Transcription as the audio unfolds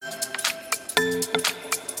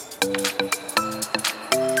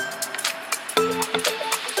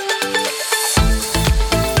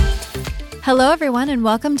Hello, everyone, and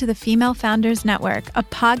welcome to the Female Founders Network, a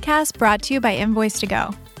podcast brought to you by Invoice to Go.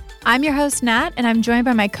 I'm your host, Nat, and I'm joined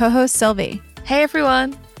by my co-host, Sylvie. Hey,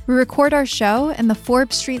 everyone. We record our show in the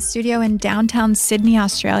Forbes Street studio in downtown Sydney,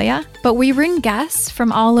 Australia, but we bring guests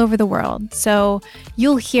from all over the world. So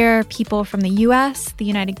you'll hear people from the US, the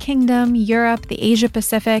United Kingdom, Europe, the Asia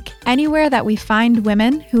Pacific, anywhere that we find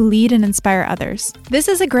women who lead and inspire others. This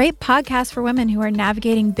is a great podcast for women who are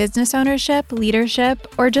navigating business ownership,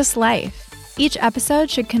 leadership, or just life. Each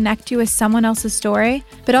episode should connect you with someone else's story,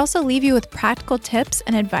 but also leave you with practical tips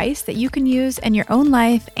and advice that you can use in your own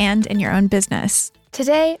life and in your own business.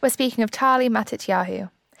 Today, we're speaking of Taly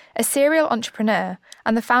Matiteyahu, a serial entrepreneur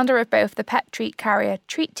and the founder of both the pet treat carrier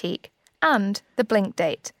Treat Teek and the Blink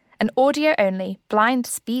Date, an audio-only blind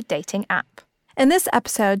speed dating app. In this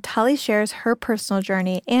episode, Taly shares her personal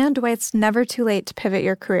journey and why it's never too late to pivot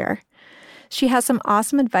your career. She has some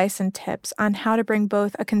awesome advice and tips on how to bring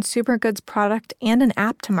both a consumer goods product and an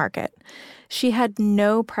app to market. She had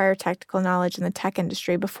no prior technical knowledge in the tech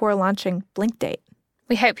industry before launching Blink Date.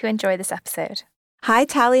 We hope you enjoy this episode. Hi,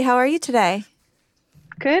 Taly. How are you today?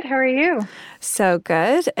 Good. How are you? So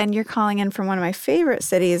good. And you're calling in from one of my favorite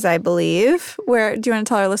cities, I believe. Where do you want to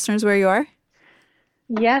tell our listeners where you are?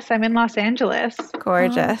 Yes, I'm in Los Angeles.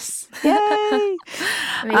 Gorgeous. Yay.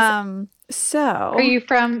 So,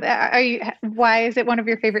 why is it one of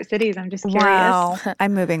your favorite cities? I'm just curious. Wow.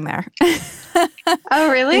 I'm moving there. Oh,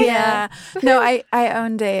 really? Yeah. No, I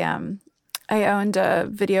owned a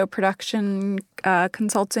video production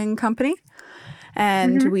consulting company.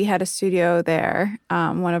 And we had a studio there.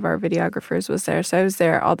 One of our videographers was there. So I was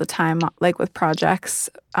there all the time, like with projects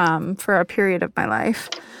for a period of my life.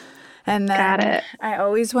 And then Got it. I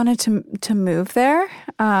always wanted to move there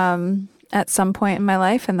at some point in my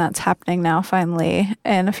life. And that's happening now finally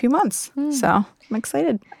in a few months. So I'm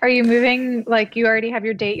excited. Are you moving, like you already have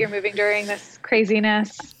your date, you're moving during this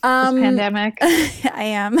craziness, this pandemic? I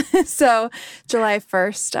am. So July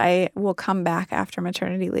 1st, I will come back after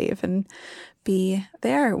maternity leave and be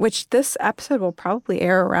there, which this episode will probably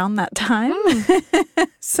air around that time.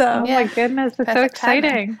 So, Oh my goodness, it's so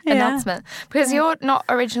exciting. Announcement. Because you're not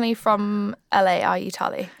originally from LA, are you,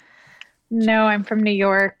 Taly? No, I'm from New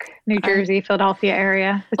York, New Jersey, Philadelphia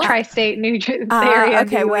area, the tri-state New Jersey area.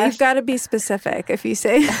 Okay, well, you've got to be specific. If you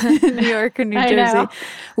say New York or New Jersey,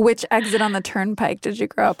 which exit on the turnpike did you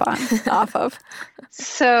grow up on off of?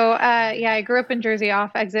 So, I grew up in Jersey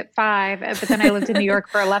off exit 5, but then I lived in New York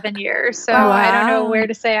for 11 years. So I don't know where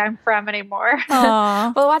to say I'm from anymore.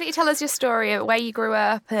 Well, why don't you tell us your story of where you grew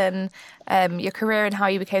up and your career and how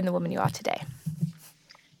you became the woman you are today?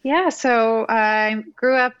 Yeah, so I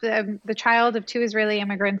grew up the child of 2 Israeli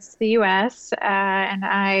immigrants to the U.S., and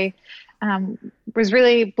I was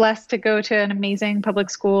really blessed to go to an amazing public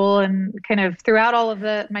school, and kind of throughout all of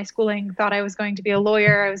my schooling thought I was going to be a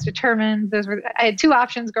lawyer. I was determined. I had 2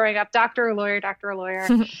 options growing up, doctor or lawyer, doctor or lawyer.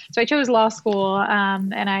 So I chose law school,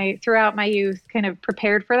 and I, throughout my youth, kind of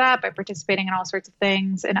prepared for that by participating in all sorts of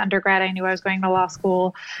things. In undergrad, I knew I was going to law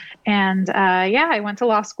school. And I went to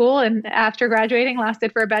law school, and after graduating,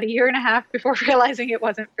 lasted for about 1.5 years before realizing it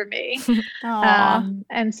wasn't for me.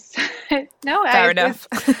 And so, Fair enough.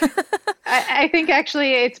 I think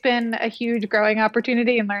actually it's been a huge growing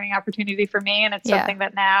opportunity and learning opportunity for me. And it's something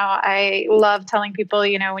that now I love telling people,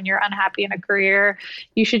 when you're unhappy in a career,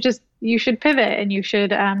 you should pivot and you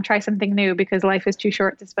should try something new, because life is too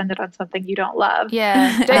short to spend it on something you don't love.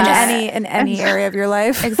 Yeah. In any area of your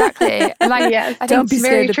life. Exactly. And Yes. I think Don't be it's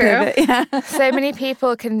scared very to pivot. Yeah. So many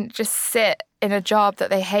people can just sit in a job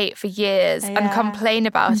that they hate for years and complain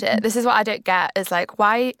about it. This is what I don't get, is like,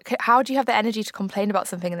 how do you have the energy to complain about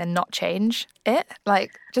something and then not change it?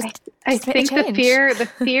 Like, I think the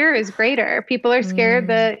fear is greater. People are scared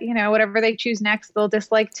that, whatever they choose next, they'll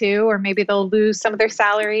dislike too, or maybe they'll lose some of their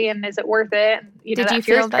salary, and is it worth it? That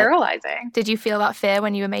fear is paralyzing. Did you feel that fear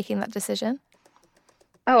when you were making that decision?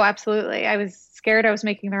 Oh, absolutely. I was scared I was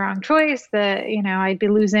making the wrong choice, that, I'd be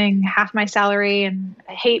losing half my salary, and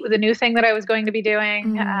I hate the new thing that I was going to be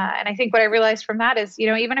doing. And I think what I realized from that is,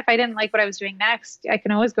 even if I didn't like what I was doing next, I can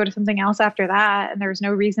always go to something else after that. And there was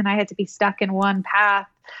no reason I had to be stuck in one path.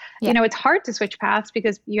 Yeah. It's hard to switch paths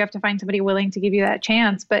because you have to find somebody willing to give you that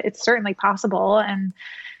chance, but it's certainly possible. And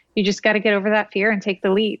you just got to get over that fear and take the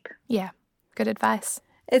leap. Yeah. Good advice.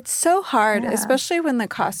 It's so hard, especially when the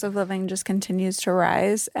cost of living just continues to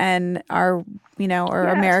rise, and our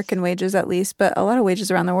American wages, at least, but a lot of wages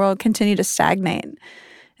around the world continue to stagnate.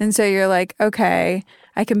 And so you're like, okay,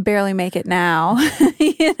 I can barely make it now.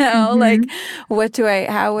 Like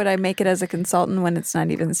how would I make it as a consultant when it's not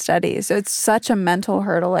even steady? So it's such a mental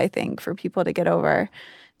hurdle, I think, for people to get over,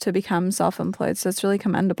 to become self-employed. So it's really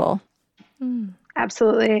commendable.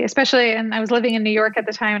 Absolutely. Especially, and I was living in New York at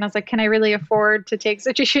the time, and I was like, can I really afford to take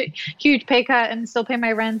such a huge pay cut and still pay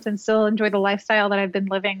my rent and still enjoy the lifestyle that I've been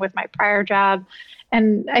living with my prior job?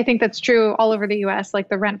 And I think that's true all over the US. Like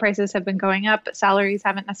the rent prices have been going up, but salaries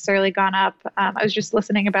haven't necessarily gone up. I was just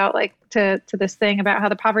listening about to this thing about how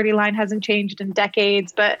the poverty line hasn't changed in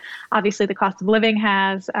decades, but obviously the cost of living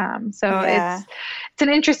has. It's an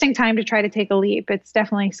interesting time to try to take a leap. It's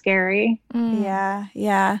definitely scary.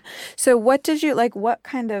 Yeah. So what did you what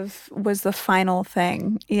kind of was the final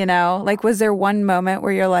thing, was there one moment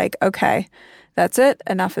where you're like, okay, that's it.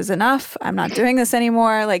 Enough is enough. I'm not doing this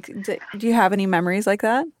anymore. Do you have any memories like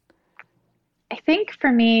that? I think for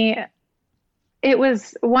me, it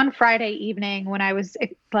was one Friday evening when I was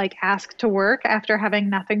asked to work after having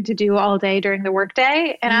nothing to do all day during the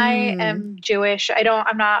workday. And I am Jewish.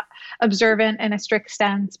 I'm not observant in a strict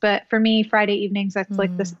sense, but for me, Friday evenings, that's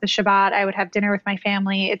the Shabbat. I would have dinner with my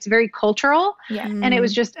family. It's very cultural. Yeah. And it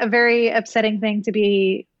was just a very upsetting thing to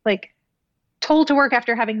be told to work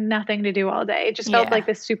after having nothing to do all day. It just felt like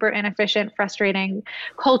this super inefficient, frustrating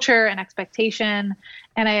culture and expectation.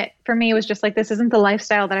 And for me, it was just this isn't the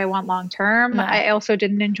lifestyle that I want long-term. No. I also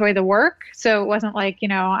didn't enjoy the work. So it wasn't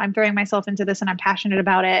I'm throwing myself into this and I'm passionate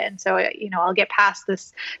about it. And so, I'll get past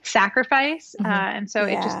this sacrifice. And so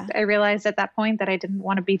I realized at that point that I didn't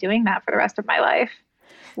want to be doing that for the rest of my life.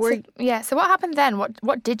 So what happened then?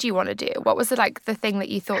 What did you want to do? What was the thing that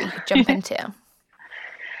you thought you could jump into?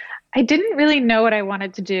 I didn't really know what I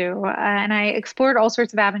wanted to do, and I explored all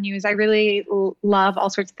sorts of avenues. I really love all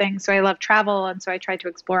sorts of things. So I love travel, and so I tried to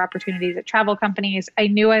explore opportunities at travel companies. I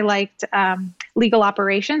knew I liked legal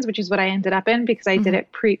operations, which is what I ended up in because I did it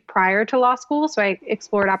prior to law school. So I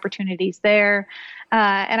explored opportunities there.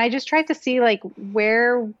 And I just tried to see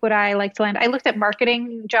where would I like to land. I looked at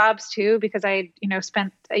marketing jobs too, because I,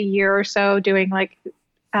 spent a year or so doing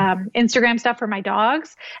Instagram stuff for my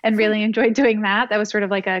dogs and really enjoyed doing that. That was sort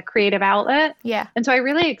of a creative outlet. Yeah. And so I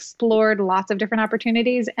really explored lots of different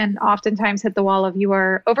opportunities and oftentimes hit the wall of you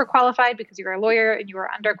are overqualified because you were a lawyer and you were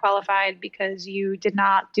underqualified because you did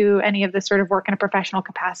not do any of this sort of work in a professional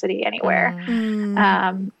capacity anywhere.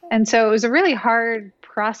 And so it was a really hard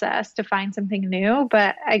process to find something new,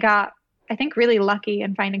 but I got I think, really lucky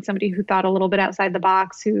in finding somebody who thought a little bit outside the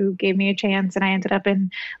box, who gave me a chance, and I ended up in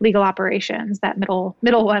legal operations, that middle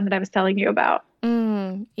one that I was telling you about.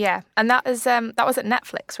 Yeah, and that was at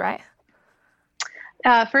Netflix, right?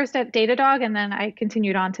 First at Datadog, and then I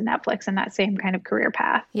continued on to Netflix in that same kind of career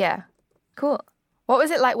path. Yeah, cool. What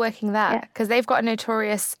was it like working there? Because they've got a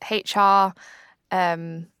notorious HR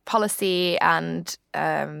policy and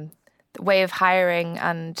way of hiring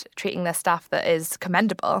and treating their staff that is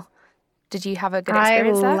commendable. Did you have a good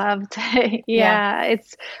experience there? I loved it. Yeah,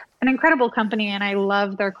 it's an incredible company, and I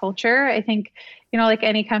love their culture. I think, like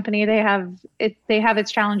any company, they have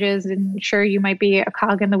its challenges, and sure, you might be a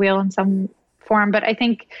cog in the wheel in some form, but I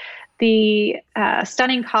think the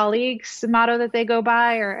stunning colleagues motto that they go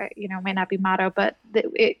by, or might not be motto, but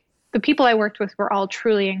the people I worked with were all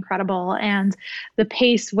truly incredible, and the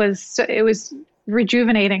pace was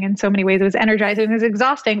rejuvenating in so many ways. It was energizing. It was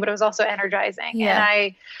exhausting, but it was also energizing. Yeah. And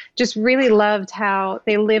I just really loved how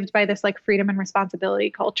they lived by this freedom and responsibility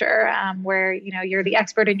culture, where, you're the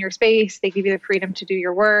expert in your space. They give you the freedom to do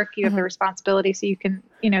your work. You have the responsibility, so you can,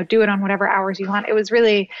 do it on whatever hours you want. It was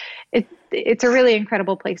really, it's a really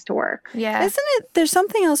incredible place to work. Yeah. Isn't it? There's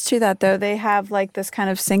something else to that, though. They have this kind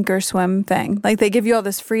of sink or swim thing. They give you all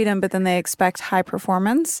this freedom, but then they expect high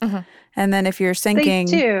performance. And then if you're sinking,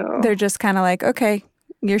 they're just kind of okay,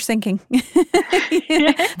 you're sinking.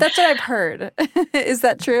 That's what I've heard. Is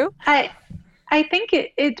that true? I think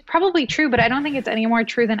it's probably true, but I don't think it's any more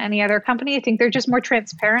true than any other company. I think they're just more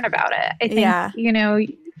transparent about it. I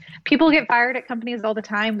think, people get fired at companies all the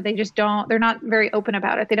time, but they're not very open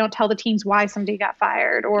about it. They don't tell the teams why somebody got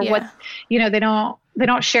fired or what, they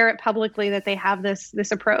don't share it publicly that they have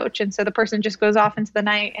this approach. And so the person just goes off into the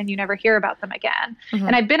night and you never hear about them again.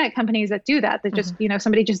 And I've been at companies that do that just,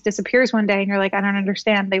 somebody just disappears one day and you're like, I don't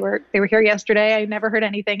understand. They were here yesterday. I never heard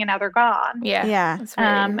anything, and now they're gone. Yeah. So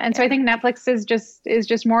I think Netflix is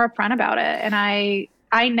just more upfront about it. And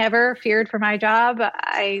I never feared for my job.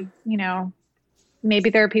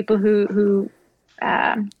 Maybe there are people who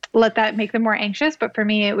let that make them more anxious. But for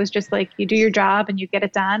me, it was just you do your job and you get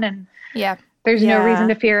it done. And there's no reason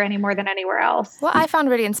to fear any more than anywhere else. What I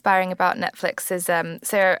found really inspiring about Netflix is,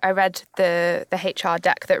 so I read the HR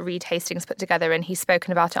deck that Reed Hastings put together, and he's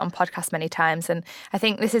spoken about it on podcasts many times. And I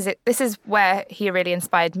think this is where he really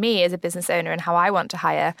inspired me as a business owner and how I want to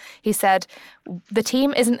hire. He said, the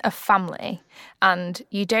team isn't a family, and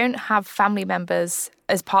you don't have family members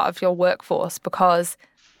as part of your workforce because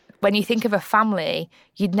when you think of a family,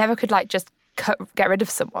 you'd never could like just get rid of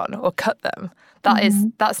someone or cut them.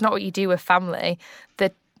 That's not what you do with family.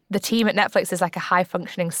 The team at Netflix is like a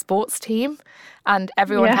high-functioning sports team, and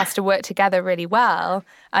everyone has to work together really well.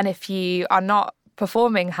 And if you are not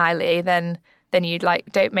performing highly, then you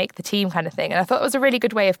like don't make the team kind of thing. And I thought it was a really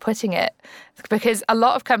good way of putting it, because a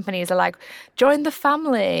lot of companies are like, join the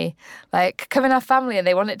family, like come in our family, and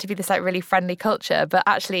they want it to be this like really friendly culture. But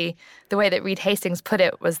actually, the way that Reed Hastings put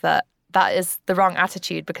it was that is the wrong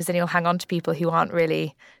attitude, because then you'll hang on to people who aren't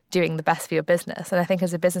really doing the best for your business. And I think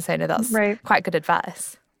as a business owner, that's quite good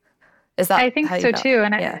advice. Is that? I think so too.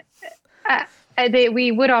 And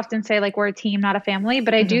we would often say like we're a team, not a family,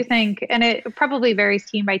 but I do think, and it probably varies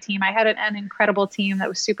team by team. I had an incredible team that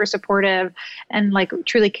was super supportive and like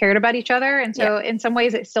truly cared about each other. And so in some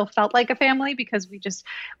ways it still felt like a family, because we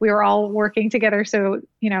were all working together so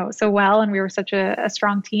well, and we were such a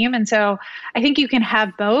strong team. And so I think you can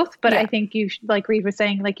have both, but I think like Reed was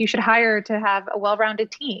saying, like you should hire to have a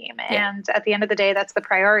well-rounded team. And at the end of the day, that's the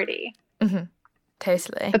priority. Mm-hmm.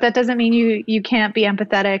 Totally. But that doesn't mean you can't be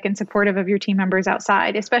empathetic and supportive of your team members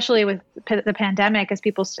outside, especially with the pandemic, as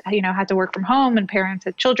people, had to work from home, and parents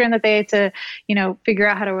had children that they had to, figure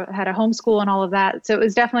out how to homeschool and all of that. So it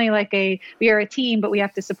was definitely like we are a team, but we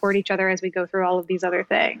have to support each other as we go through all of these other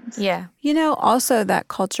things. Yeah. Also that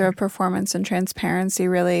culture of performance and transparency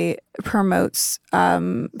really promotes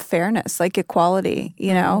fairness, like equality,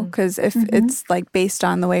 because if it's like based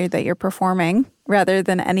on the way that you're performing rather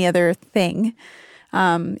than any other thing,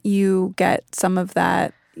 you get some of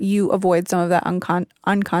that, you avoid some of that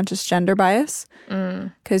unconscious gender bias,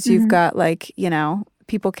 because you've got like,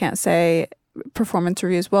 people can't say performance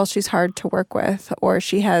reviews, well, she's hard to work with, or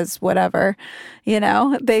she has whatever,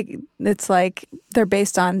 it's like they're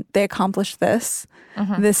based on, they accomplished this.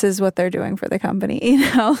 This is what they're doing for the company,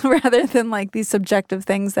 rather than like these subjective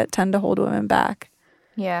things that tend to hold women back.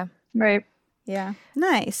 Yeah. Right. Yeah.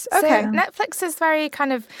 Nice. Okay. So Netflix is very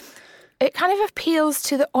it kind of appeals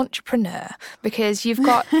to the entrepreneur, because you've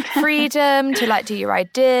got freedom to like do your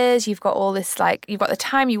ideas. You've got all this, like, you've got the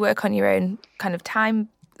time, you work on your own kind of time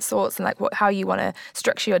sorts and like how you want to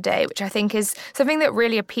structure your day, which I think is something that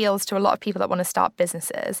really appeals to a lot of people that want to start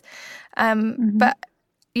businesses. But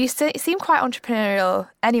you seem quite entrepreneurial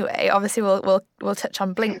anyway. Obviously, we'll touch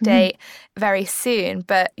on Blink Date very soon,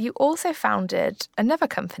 but you also founded another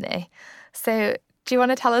company. So do you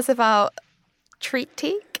want to tell us about Treat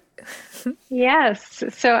Teek? Yes.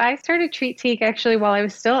 So I started Treat Teek actually while I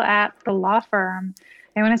was still at the law firm.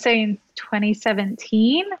 I want to say in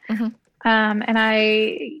 2017. And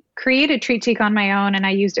I created Treat Teek on my own, and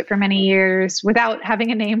I used it for many years without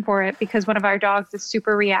having a name for it, because one of our dogs is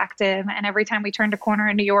super reactive. And every time we turned a corner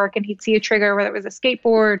in New York and he'd see a trigger, whether it was a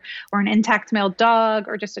skateboard or an intact male dog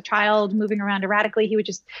or just a child moving around erratically, he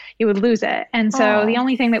would lose it. And so the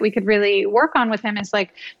only thing that we could really work on with him is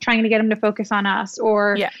like trying to get him to focus on us,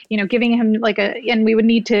 or, giving him and we would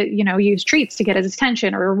need to, use treats to get his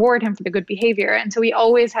attention or reward him for the good behavior. And so we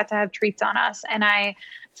always had to have treats on us. And I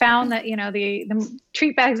found that, the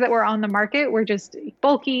treat bags that were on the market were just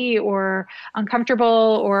bulky or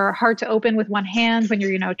uncomfortable or hard to open with one hand when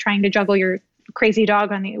you're, trying to juggle your crazy dog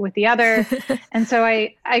with the other. And so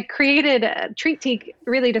I created Treat Teek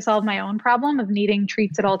really to solve my own problem of needing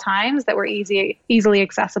treats at all times that were easily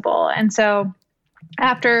accessible. And so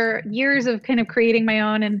after years of kind of creating my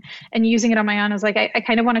own and using it on my own, I was like, I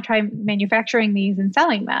kind of want to try manufacturing these and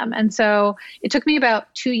selling them. And so it took me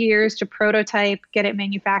about 2 years to prototype, get it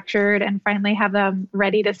manufactured, and finally have them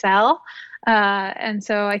ready to sell. And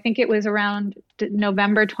so I think it was around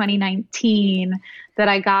November 2019 that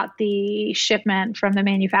I got the shipment from the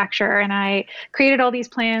manufacturer. And I created all these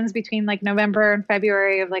plans between like November and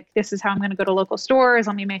February of like, this is how I'm going to go to local stores.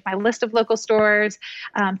 Let me make my list of local stores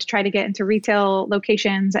to try to get into retail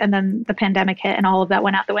locations. And then the pandemic hit and all of that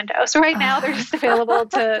went out the window. So right now they're just available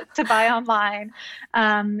to buy online.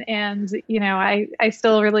 And, I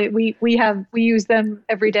still really, we use them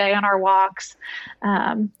every day on our walks.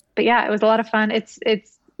 But yeah, it was a lot of fun. It's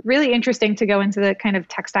really interesting to go into the kind of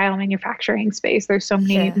textile manufacturing space. There's so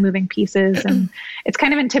many moving pieces, and it's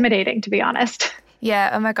kind of intimidating, to be honest. Yeah.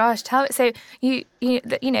 Oh my gosh. So you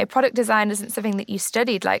product design isn't something that you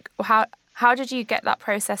studied. Like how did you get that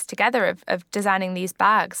process together of designing these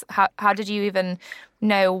bags? How did you even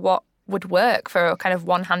know what would work for a kind of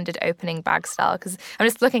one-handed opening bag style? Because I'm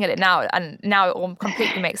just looking at it now, and now it all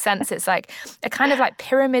completely makes sense. It's like a kind of like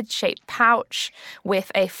pyramid-shaped pouch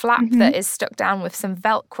with a flap that is stuck down with some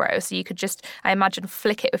Velcro. So you could just, I imagine,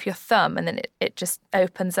 flick it with your thumb, and then it just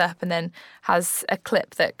opens up and then has a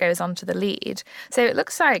clip that goes onto the lead. So it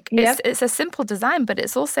looks like it's a simple design, but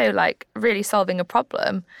it's also like really solving a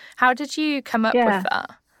problem. How did you come up with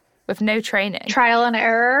that? With no training? Trial and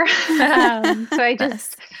error.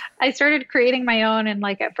 I started creating my own, and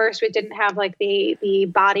like at first it didn't have like the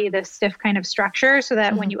body, the stiff kind of structure, so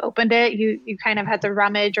that when you opened it, you kind of had to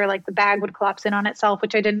rummage, or like the bag would collapse in on itself,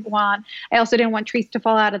 which I didn't want. I also didn't want treats to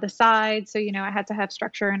fall out of the side, so I had to have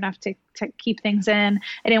structure enough to keep things in.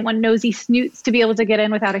 I didn't want nosy snoots to be able to get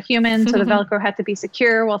in without a human, so the Velcro had to be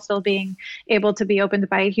secure while still being able to be opened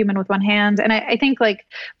by a human with one hand. And I think like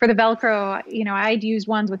for the Velcro, I'd use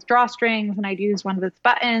ones with drawstrings, and I'd use ones with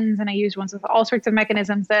buttons, and I used ones with all sorts of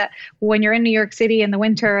mechanisms that when you're in New York City in the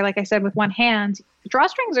winter, like I said, with one hand,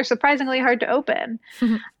 drawstrings are surprisingly hard to open.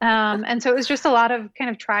 And so it was just a lot of kind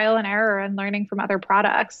of trial and error and learning from other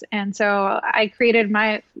products. And so I created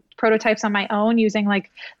my prototypes on my own using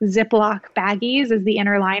like Ziploc baggies as the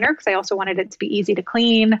inner liner, because I also wanted it to be easy to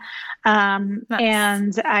clean. Nice.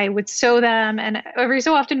 And I would sew them, and every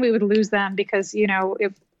so often we would lose them because,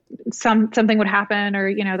 if something would happen,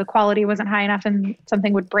 or the quality wasn't high enough and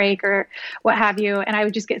something would break or what have you, and I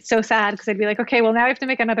would just get so sad because I'd be like, okay, well now I have to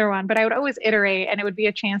make another one. But I would always iterate, and it would be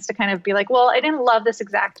a chance to kind of be like, well, I didn't love this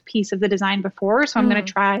exact piece of the design before, so I'm going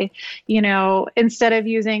to try, instead of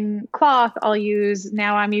using cloth,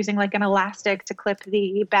 I'm using like an elastic to clip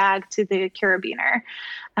the bag to the carabiner.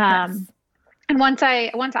 Nice. And once I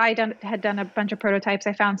had done a bunch of prototypes,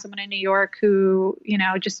 I found someone in New York who,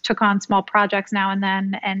 just took on small projects now and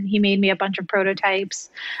then, and he made me a bunch of prototypes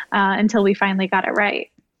until we finally got it right.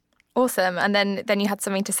 Awesome. And then you had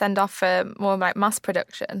something to send off for more like mass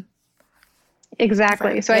production.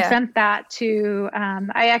 Exactly. So I sent that to,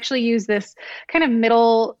 I actually use this kind of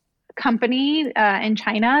middle company in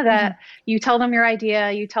China that you tell them your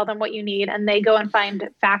idea, you tell them what you need, and they go and find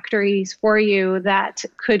factories for you that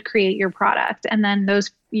could create your product. And then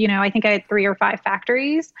those, I think I had 3 or 5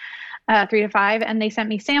 factories, 3 to 5, and they sent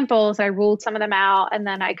me samples. I ruled some of them out, and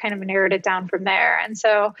then I kind of narrowed it down from there. And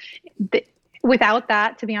so without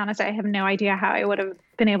that, to be honest, I have no idea how I would have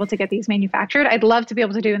been able to get these manufactured. I'd love to be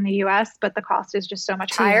able to do in the US, but the cost is just so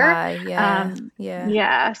much higher.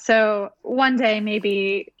 Yeah. So one day,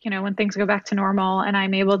 maybe, when things go back to normal and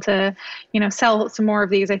I'm able to, sell some more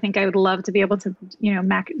of these, I think I would love to be able to,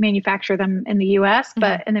 manufacture them in the US.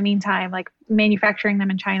 But in the meantime, like manufacturing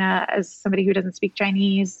them in China as somebody who doesn't speak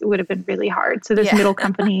Chinese would have been really hard. So this middle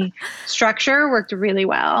company structure worked really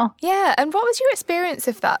well. Yeah. And what was your experience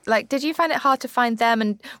of that? Like, did you find it hard to find them?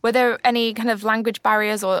 And were there any kind of language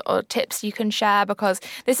barriers or tips you can share? Because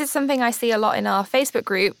this is something I see a lot in our Facebook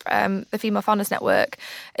group, the Female Founders Network,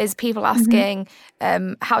 is people asking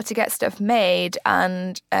how to get stuff made,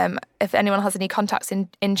 and if anyone has any contacts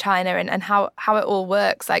in China, and how it all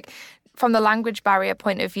works. Like, from the language barrier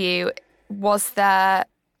point of view, was there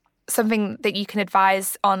something that you can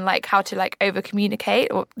advise on, like how to like over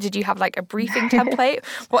communicate, or did you have like a briefing template?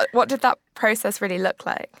 What did that process really look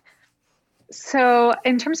like? So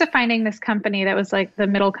in terms of finding this company that was like the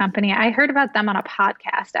middle company, I heard about them on a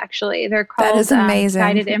podcast, actually. They're called that is amazing.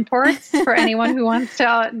 Guided Imports, for anyone who wants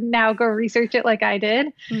to now go research it like I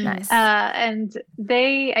did. Nice. And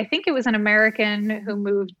I think it was an American who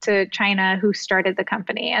moved to China who started the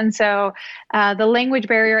company. And so the language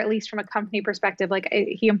barrier, at least from a company perspective, like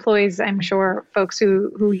he employs, I'm sure, folks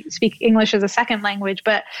who speak English as a second language,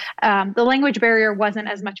 but the language barrier wasn't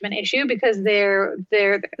as much of an issue because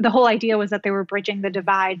the whole idea was that they were bridging the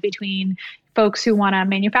divide between folks who want to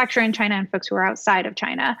manufacture in China and folks who are outside of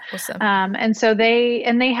China. Awesome. And so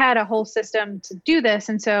they had a whole system to do this.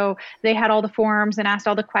 And so they had all the forms and asked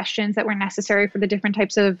all the questions that were necessary for the different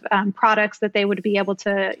types of products that they would be able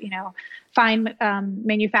to, find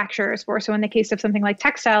manufacturers for. So in the case of something like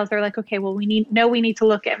textiles, they're like, okay, well, we need to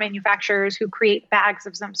look at manufacturers who create bags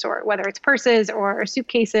of some sort, whether it's purses or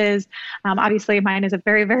suitcases. Obviously, mine is a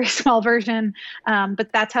very, very small version.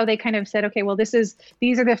 But that's how they kind of said, okay, well, these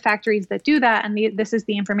are the factories that do that, and this is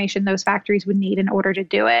the information those factories would need in order to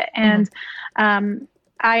do it. And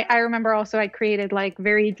I remember also I created like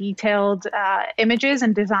very detailed images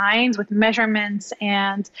and designs with measurements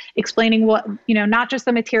and explaining what, not just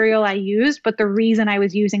the material I used, but the reason I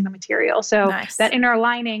was using the material. So nice. That inner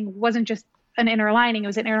lining wasn't just an inner lining. It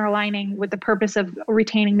was an inner lining with the purpose of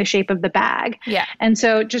retaining the shape of the bag. Yeah. And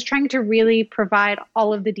so just trying to really provide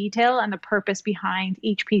all of the detail and the purpose behind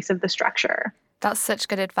each piece of the structure. That's such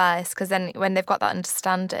good advice, because then when they've got that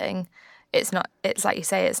understanding, it's like you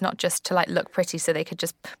say, it's not just to like look pretty so they could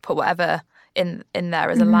just put whatever in there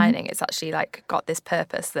as a lining. It's actually like got this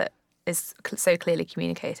purpose that is so clearly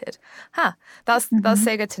communicated. That's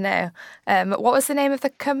so good to know. What was the name of the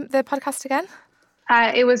podcast again?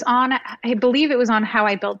 It was on, I believe it was on How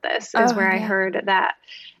I Built This is where I heard that.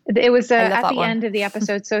 It was at the end of the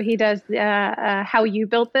episode. So he does How You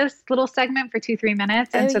Built This little segment for 2-3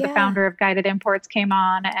 minutes. And the founder of Guided Imports came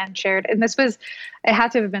on and shared. And it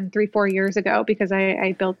had to have been 3-4 years ago, because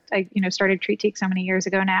I started Treat Teek so many years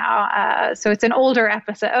ago now. So it's an older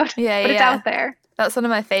episode, but it's out there. That's one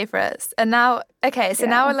of my favorites. And now,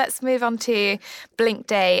 now let's move on to Blink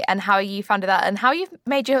Day and how you founded that and how you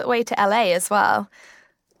made your way to LA as well.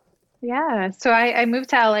 Yeah. So I moved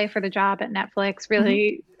to LA for the job at Netflix,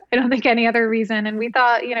 really. I don't think any other reason. And we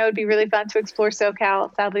thought, it'd be really fun to explore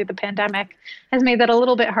SoCal. Sadly, the pandemic has made that a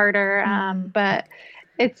little bit harder. But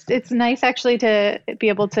it's nice actually to be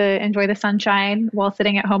able to enjoy the sunshine while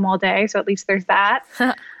sitting at home all day. So at least there's that.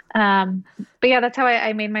 But yeah, that's how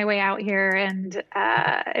I made my way out here. And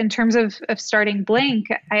in terms of starting Blink,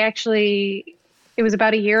 it was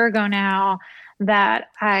about a year ago now that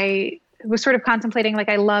I was sort of contemplating, like,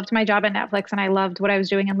 I loved my job at Netflix and I loved what I was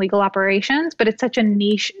doing in legal operations, but it's such a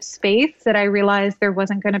niche space that I realized there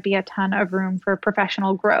wasn't going to be a ton of room for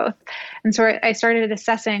professional growth. And so I started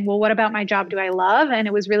assessing, well, what about my job do I love? And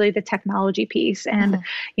it was really the technology piece and,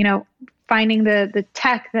 finding the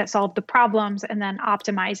tech that solved the problems and then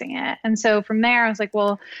optimizing it. And so from there, I was like,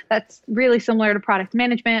 well, that's really similar to product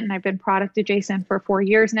management. And I've been product adjacent for 4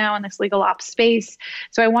 years now in this legal ops space.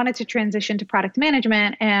 So I wanted to transition to product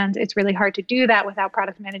management. And it's really hard to do that without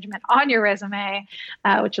product management on your resume,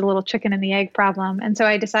 which is a little chicken and the egg problem. And so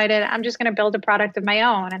I decided I'm just going to build a product of my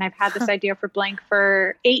own. And I've had this idea for Blink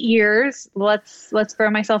for 8 years. Let's throw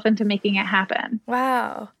myself into making it happen.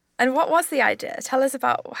 Wow. And what was the idea? Tell us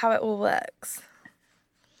about how it all works.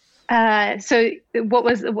 So what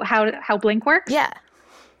was how Blink works?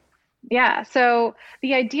 Yeah. So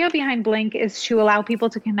the idea behind Blink is to allow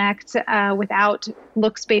people to connect without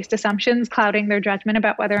looks-based assumptions clouding their judgment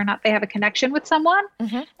about whether or not they have a connection with someone.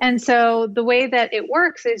 And so the way that it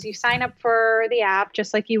works is you sign up for the app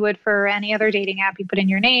just like you would for any other dating app. You put in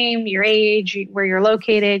your name, your age, where you're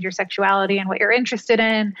located, your sexuality, and what you're interested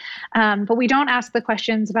in. But we don't ask the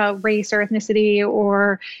questions about race or ethnicity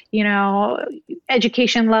or,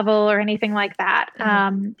 education level or anything like that.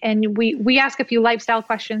 And we ask a few lifestyle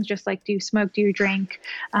questions, just like, do you smoke? Do you drink?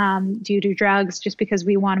 Do you do drugs? Just because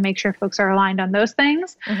we want to make sure folks are aligned on those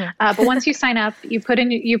things. But once you sign up, you put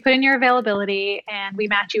in your availability, and we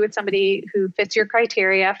match you with somebody who fits your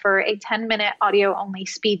criteria for a 10-minute audio only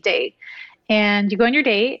speed date. And you go on your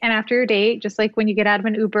date, and after your date, just like when you get out of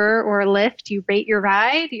an Uber or a Lyft, you rate your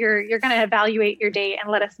ride. You're going to evaluate your date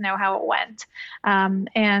and let us know how it went.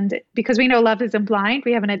 And because we know love isn't blind,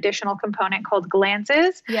 we have an additional component called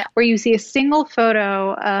glances, where you see a single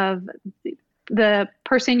photo of the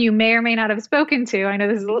person you may or may not have spoken to. I know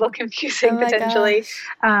this is a little confusing potentially.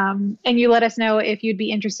 And you let us know if you'd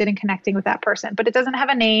be interested in connecting with that person. But it doesn't have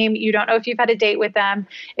a name. You don't know if you've had a date with them.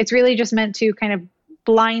 It's really just meant to kind of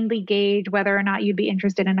blindly gauge whether or not you'd be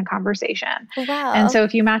interested in a conversation. Wow. And so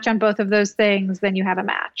if you match on both of those things, then you have a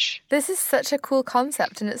match. This is such a cool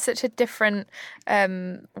concept, and it's such a different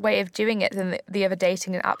way of doing it than the other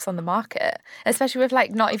dating apps on the market, especially with like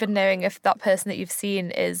not even knowing if that person that you've seen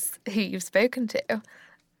is who you've spoken to.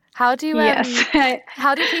 How do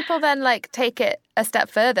how do people then like take it a step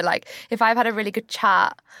further? Like if I've had a really good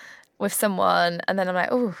chat with someone and then I'm like,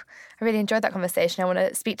 oh, I really enjoyed that conversation, I want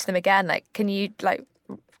to speak to them again. Like, can you like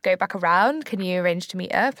go back around? Can you arrange to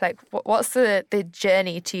meet up? Like, what's the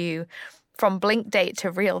journey from Blink date to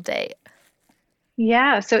real date?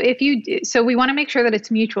 Yeah. So we want to make sure that it's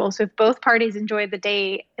mutual. So if both parties enjoy the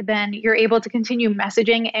date, then you're able to continue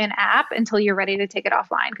messaging in app until you're ready to take it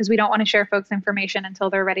offline, because we don't want to share folks' information until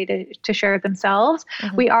they're ready to share it themselves.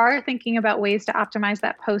 We are thinking about ways to optimize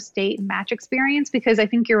that post-date match experience, because I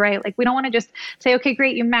think you're right. Like, we don't want to just say, okay,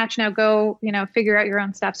 great, you match, now go, figure out your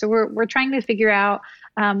own stuff. So we're trying to figure out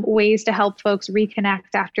ways to help folks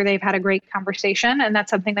reconnect after they've had a great conversation. And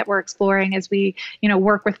that's something that we're exploring as we,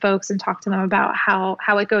 work with folks and talk to them about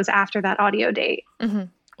how it goes after that audio date.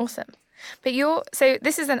 Awesome. But so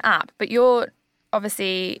this is an app, but you're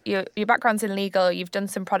obviously, your background's in legal, you've done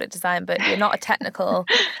some product design, but you're not a technical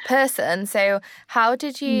person. So how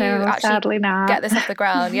did you sadly not get this off the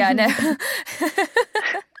ground? Yeah, I know.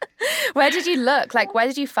 Where did you look? Like, where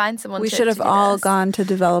did you find someone? We should have all gone to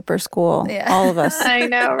developer school, all of us. I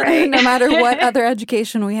know, right? No matter what other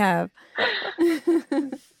education we have.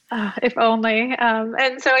 If only.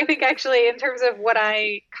 And so I think actually in terms of what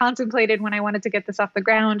I contemplated when I wanted to get this off the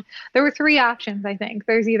ground, there were three options, I think.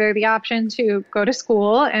 There's either the option to go to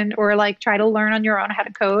school or like try to learn on your own how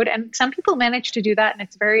to code. And some people manage to do that and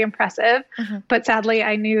it's very impressive. Mm-hmm. But sadly,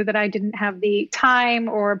 I knew that I didn't have the time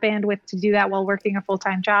or bandwidth to do that while working a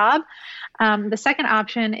full-time job. The second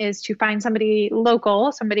option is to find somebody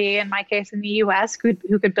local, somebody in my case in the US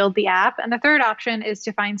who could build the app. And the third option is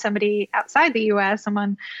to find somebody outside the US,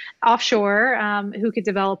 someone offshore who could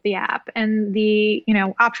develop the app. And the,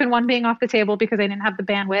 option one being off the table because I didn't have the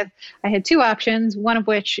bandwidth. I had two options, one of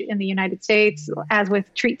which in the United States, as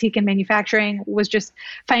with Treat Teek and manufacturing, was just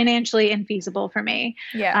financially infeasible for me.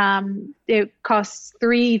 Yeah. It costs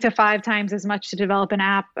 3 to 5 times as much to develop an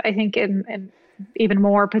app, I think, in even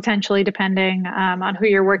more potentially depending on who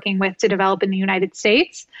you're working with to develop in the United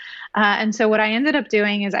States. And so what I ended up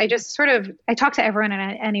doing is I talked to everyone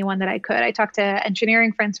and anyone that I could. I talked to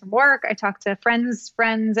engineering friends from work. I talked to friends,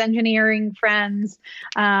 engineering friends.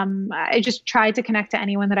 I just tried to connect to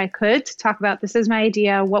anyone that I could to talk about, this is my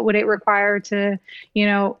idea. What would it require to,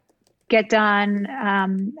 get done?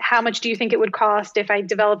 How much do you think it would cost if I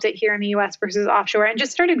developed it here in the US versus offshore? And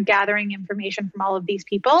just started gathering information from all of these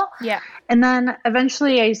people. Yeah. And then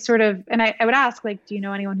eventually I would ask, like, do you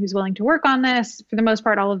know anyone who's willing to work on this? For the most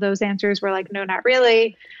part, all of those answers were like, no, not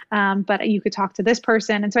really. But you could talk to this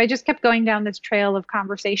person. And so I just kept going down this trail of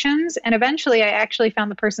conversations. And eventually I actually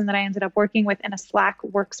found the person that I ended up working with in a Slack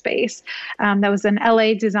workspace. That was an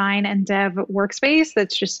LA design and dev workspace.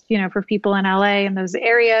 That's just, for people in LA and those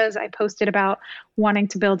areas. I posted about wanting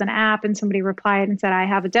to build an app and somebody replied and said, I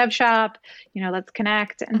have a dev shop, let's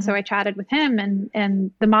connect. And so I chatted with him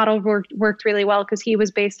and the model worked really well because he was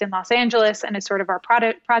based in Los Angeles and is sort of our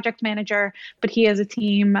project manager, but he has a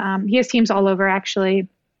team. He has teams all over actually.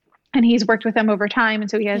 And he's worked with them over time. And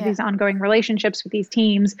so he has these ongoing relationships with these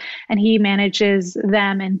teams and he manages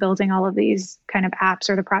them in building all of these kind of apps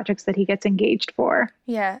or the projects that he gets engaged for.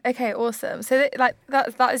 Yeah. Okay. Awesome. So that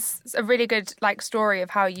is a really good story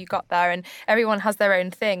of how you got there, and everyone has their own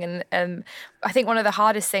thing. And I think one of the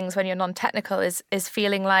hardest things when you're non-technical is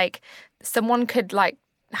feeling like someone could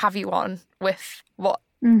have you on with what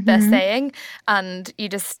they're saying, and you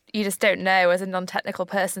just don't know as a non-technical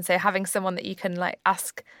person. So having someone that you can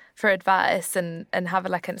ask for advice and have a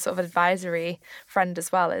sort of advisory friend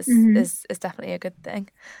as well is definitely a good thing.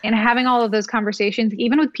 And having all of those conversations,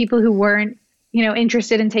 even with people who weren't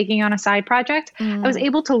interested in taking on a side project, I was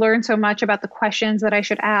able to learn so much about the questions that I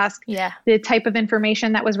should ask, the type of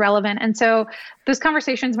information that was relevant. And so those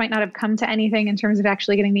conversations might not have come to anything in terms of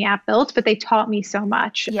actually getting the app built, but they taught me so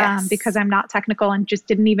much because I'm not technical and just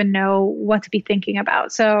didn't even know what to be thinking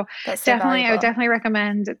about. So definitely, I would definitely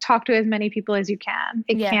recommend talk to as many people as you can.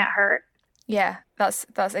 It can't hurt. Yeah, that's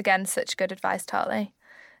again, such good advice, Taly.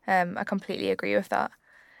 I completely agree with that.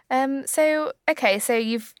 So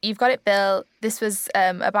you've got it built. This was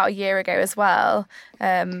about a year ago as well,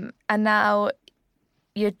 and now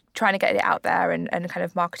you're trying to get it out there and kind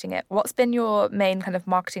of marketing it. What's been your main kind of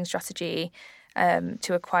marketing strategy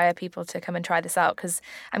to acquire people to come and try this out? Because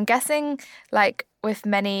I'm guessing, with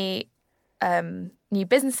many new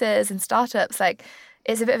businesses and startups,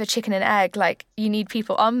 it's a bit of a chicken and egg. You need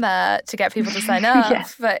people on there to get people to sign up,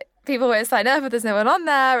 but people won't sign up if there's no one on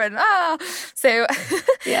there. And so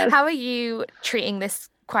how are you treating this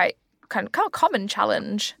quite kind of common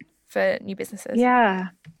challenge for new businesses? Yeah.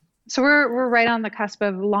 So we're right on the cusp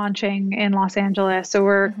of launching in Los Angeles. So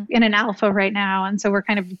we're in an alpha right now. And so we're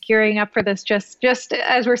kind of gearing up for this just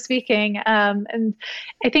as we're speaking. And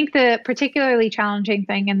I think the particularly challenging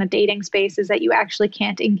thing in the dating space is that you actually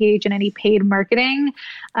can't engage in any paid marketing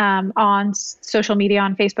on social media,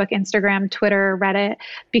 on Facebook, Instagram, Twitter, Reddit,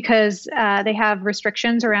 because they have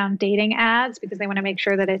restrictions around dating ads because they want to make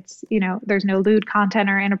sure that it's, there's no lewd content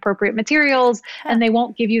or inappropriate materials. And they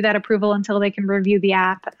won't give you that approval until they can review the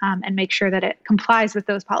app and make sure that it complies with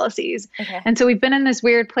those policies. Okay. And so we've been in this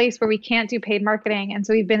weird place where we can't do paid marketing. And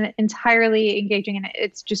so we've been entirely engaging in it.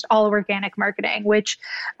 It's just all organic marketing, which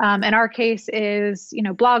in our case is,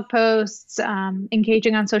 blog posts,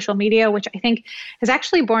 engaging on social media, which I think has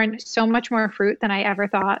actually borne so much more fruit than I ever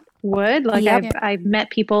thought would. I've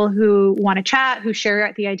met people who want to chat, who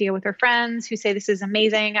share the idea with their friends, who say, this is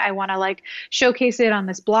amazing. I want to showcase it on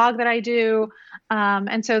this blog that I do.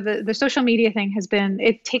 And so the social media thing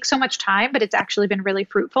it takes so much time, but it's actually been really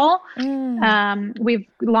fruitful. We've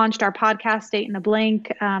launched our podcast, Date in a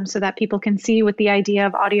Blink, so that people can see what the idea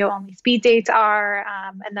of audio only speed dates are.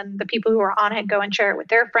 And then the people who are on it go and share it with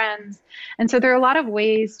their friends. And so there are a lot of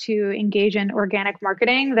ways to engage in organic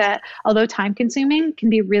marketing that, although time consuming, can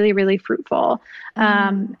be really, really, really fruitful.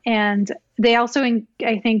 And they also,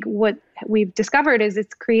 I think what we've discovered is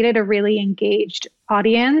it's created a really engaged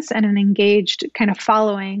audience and an engaged kind of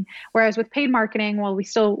following. Whereas with paid marketing, while we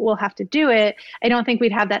still will have to do it, I don't think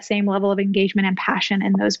we'd have that same level of engagement and passion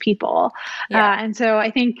in those people. And so I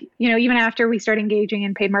think, even after we start engaging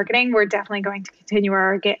in paid marketing, we're definitely going to continue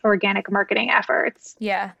our organic marketing efforts.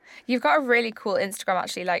 Yeah. You've got a really cool Instagram,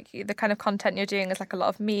 actually. Like the kind of content you're doing is like a lot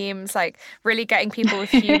of memes, like really getting people with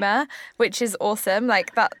humor, which is awesome.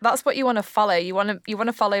 Like that's what you want to follow. You want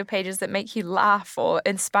to follow pages that make you laugh or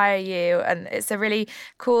inspire you. And it's a really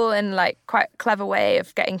cool and like quite clever way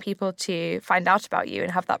of getting people to find out about you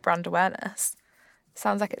and have that brand awareness.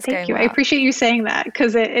 Sounds like it's going well. Thank you. I appreciate you saying that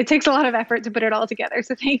because it takes a lot of effort to put it all together.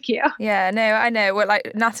 So thank you. Yeah, no, I know. We're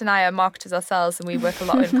like, Nat and I are marketers ourselves and we work a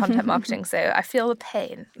lot in content marketing. So I feel the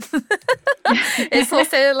pain. It's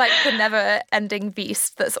also like the never ending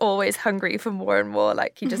beast that's always hungry for more and more.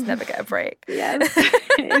 Like you just never get a break. Yes,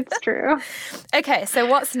 it's true. Okay, so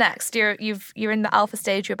what's next? You're in the alpha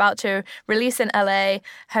stage. You're about to release in LA.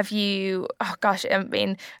 Have you, oh gosh, I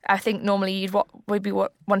mean, I think normally would be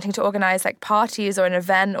wanting to organize like parties or an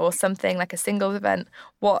event or something like a single event.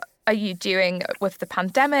 What are you doing with the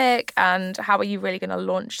pandemic and how are you really going to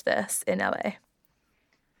launch this in LA?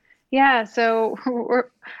 Yeah, so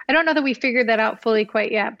I don't know that we figured that out fully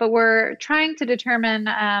quite yet, but we're trying to determine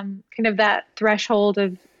kind of that threshold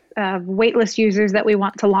of waitlist users that we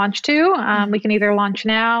want to launch to. We can either launch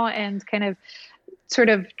now and kind of sort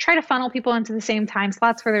of try to funnel people into the same time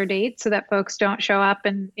slots for their dates so that folks don't show up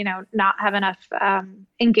and, not have enough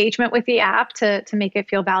engagement with the app to make it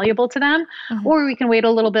feel valuable to them. Or we can wait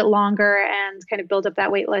a little bit longer and kind of build up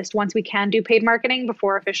that wait list once we can do paid marketing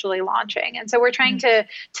before officially launching. And so we're trying to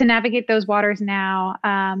navigate those waters now.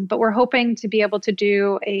 But we're hoping to be able to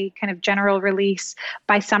do a kind of general release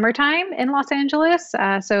by summertime in Los Angeles.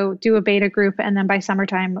 So do a beta group and then by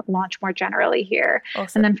summertime launch more generally here.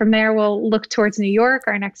 Awesome. And then from there, we'll look towards New York,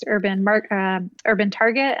 our next urban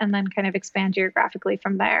target, and then kind of expand geographically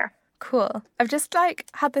from there. Cool. I've just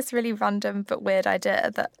had this really random but weird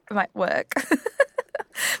idea that might work.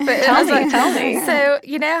 But tell me. So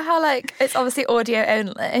you know how it's obviously audio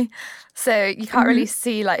only, so you can't really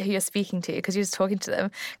see who you're speaking to because you're just talking to them.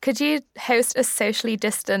 Could you host a socially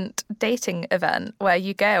distant dating event where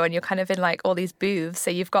you go and you're kind of in all these booths, so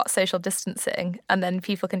you've got social distancing, and then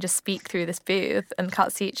people can just speak through this booth and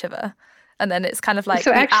can't see each other, and then it's kind of like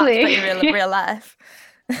so actually real life.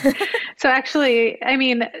 So actually, I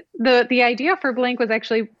mean, the idea for Blink was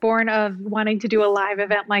actually born of wanting to do a live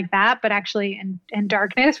event like that, but actually in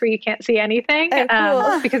darkness where you can't see anything.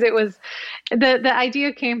 Oh, cool. Because it was the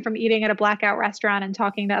idea came from eating at a blackout restaurant and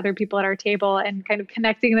talking to other people at our table and kind of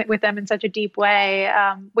connecting with them in such a deep way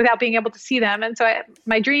without being able to see them. And so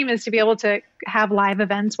my dream is to be able to have live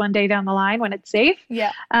events one day down the line when it's safe.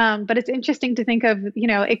 Yeah. But it's interesting to think of,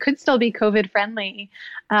 it could still be COVID friendly.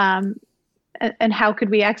 And how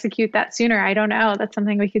could we execute that sooner? I don't know. That's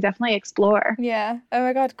something we could definitely explore. Yeah. Oh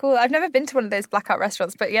my God, cool. I've never been to one of those blackout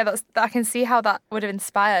restaurants, but yeah, I can see how that would have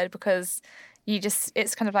inspired because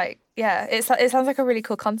it's kind of it sounds like a really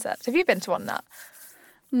cool concept. Have you been to one, Nat?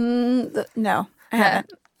 No, I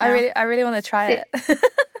haven't. I really want to try it.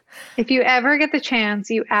 If you ever get the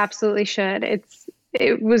chance, you absolutely should.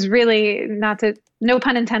 It was really no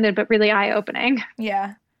pun intended, but really eye-opening.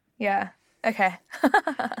 Yeah. Yeah. Okay.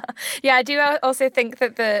 Yeah, I do also think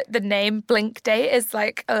that the name Blink Date is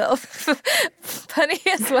a little funny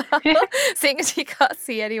as well, seeing as you can't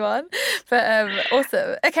see anyone. But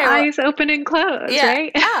awesome. Okay. Eyes open and closed, yeah.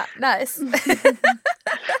 Right? Ah, nice.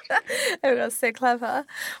 Oh, that's so clever.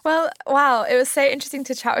 Well, wow, it was so interesting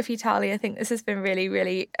to chat with you, Taly. I think this has been really,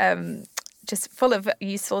 really just full of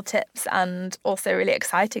useful tips and also really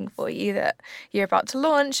exciting for you that you're about to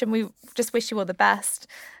launch, and we just wish you all the best.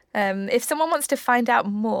 If someone wants to find out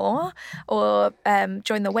more or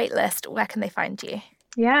join the waitlist, where can they find you?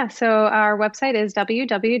 Yeah, so our website is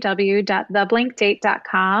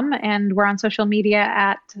www.theblinkdate.com, and we're on social media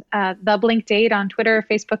at The Blink Date on Twitter,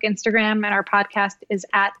 Facebook, Instagram, and our podcast is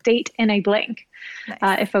at Date in a Blink.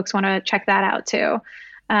 Nice. If folks want to check that out too.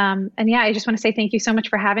 And yeah, I just want to say thank you so much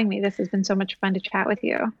for having me. This has been so much fun to chat with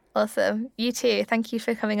you. Awesome. You too. Thank you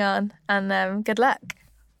for coming on, and good luck.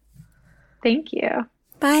 Thank you.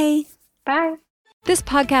 Bye. Bye. This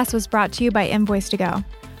podcast was brought to you by Invoice2Go.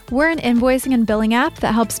 We're an invoicing and billing app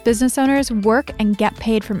that helps business owners work and get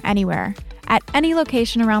paid from anywhere, at any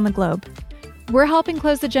location around the globe. We're helping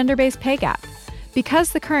close the gender-based pay gap.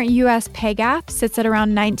 Because the current U.S. pay gap sits at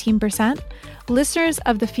around 19%, listeners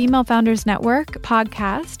of the Female Founders Network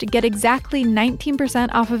podcast get exactly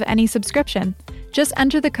 19% off of any subscription. Just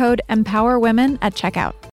enter the code EMPOWERWOMEN at checkout.